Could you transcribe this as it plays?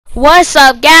What's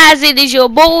up, guys? It is your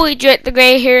boy DR8KE THA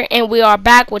GRE8T I here, and we are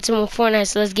back with some more Fortnite.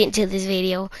 So let's get into this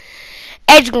video.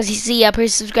 As you can see up here,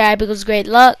 subscribe because great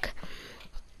luck.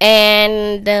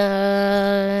 And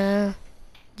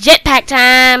jetpack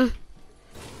time.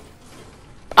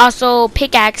 Also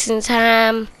pickaxing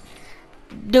time.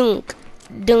 Dunk,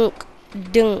 dunk,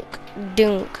 dunk,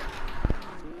 dunk.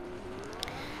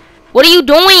 What are you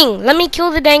doing? Let me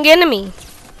kill the dang enemy.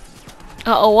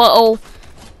 Uh-oh.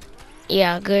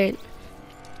 Yeah, good.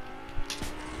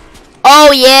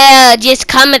 Oh yeah, just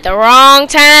come at the wrong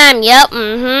time. Yep,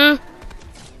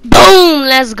 Boom,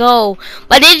 let's go.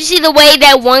 But did you see the way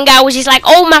that one guy was just like,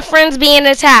 oh, my friend's being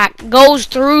attacked? Goes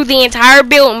through the entire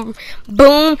building.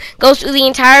 Boom, goes through the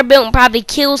entire building, probably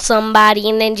kills somebody,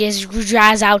 and then just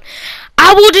drives out.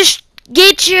 I will just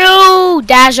get you.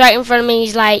 Dash right in front of me.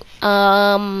 He's like,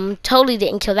 totally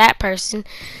didn't kill that person.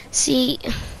 See.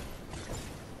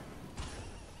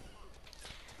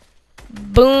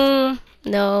 Boom.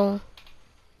 No.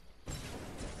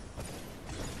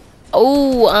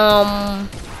 Oh,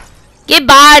 get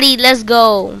bodied. Let's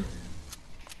go.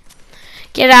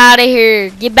 Get out of here.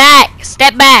 Get back.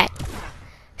 Step back.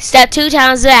 Step 2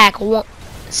 times back.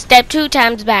 Step 2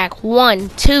 times back. 1,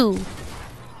 2.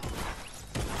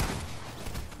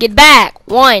 Get back.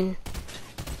 1.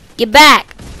 Get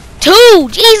back. 2.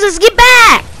 Jesus, get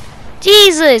back.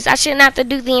 Jesus, I shouldn't have to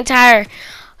do the entire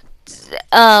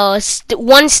one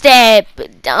step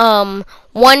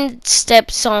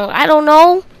song. I don't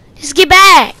know. Just get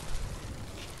back.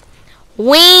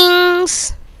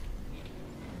 Wings.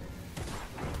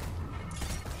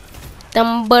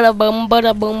 Dum bada bum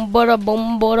bada bum bada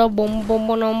bum bada bum bum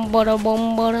bada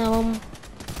bum bada bum.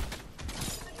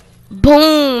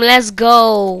 Boom. Let's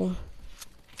go.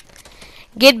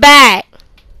 Get back.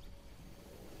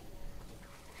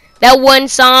 That one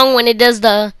song when it does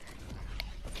the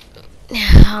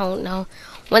I don't know.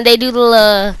 When they do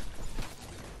the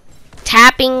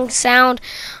tapping sound.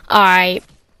 Alright.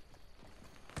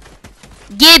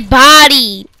 Get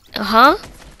bodied. Huh?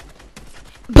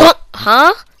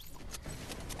 Huh?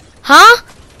 Huh?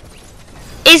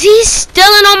 Is he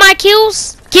stealing all my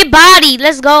kills? Get bodied.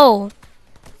 Let's go.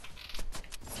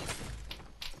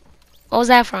 What was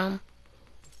that from?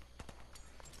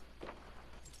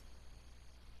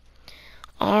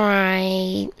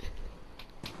 Alright.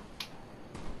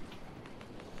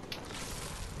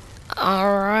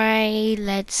 Alright,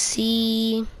 let's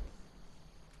see.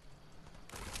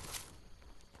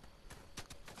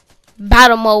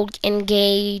 Battle mode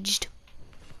engaged.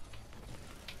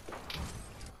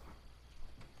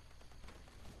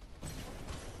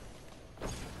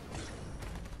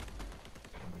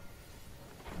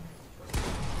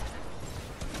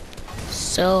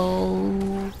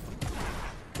 So,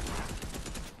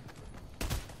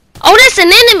 oh, that's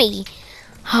an enemy.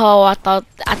 Oh, I thought,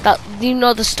 you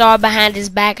know, the star behind his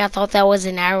back, I thought that was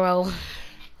an arrow.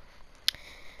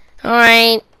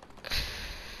 Alright.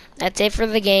 That's it for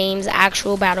the game's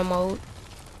actual battle mode.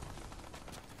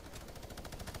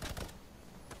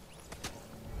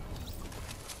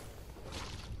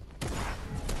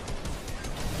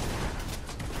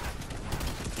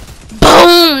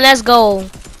 Boom! Let's go.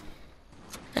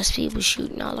 There's people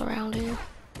shooting all around here.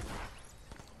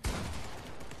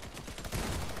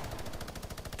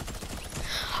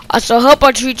 Also, hope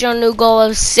I reach our new goal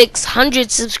of 600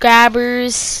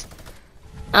 subscribers.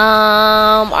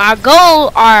 Our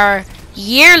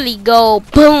yearly goal,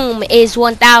 boom, is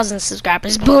 1,000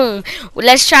 subscribers. Boom. Well,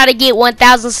 let's try to get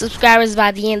 1,000 subscribers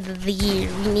by the end of the year.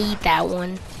 We need that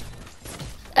one.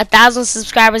 1,000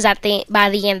 subscribers, I think, by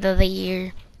the end of the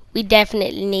year. We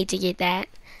definitely need to get that.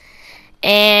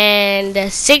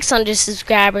 And 600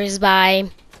 subscribers by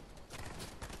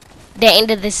the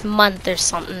end of this month or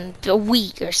something, a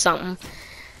week or something.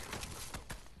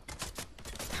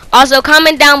 Also,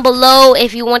 comment down below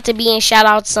if you want to be in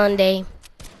Shoutout Sunday.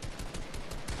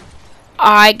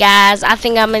 Alright, guys, I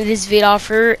think I'm in this video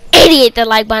for 88 the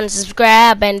like button,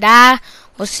 subscribe, and I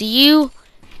will see you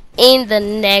in the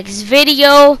next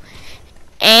video.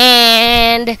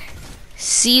 And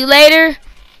see you later.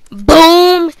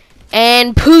 Boom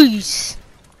and peace.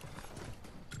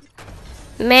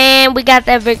 Man, we got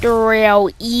that victory royale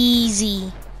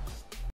easy.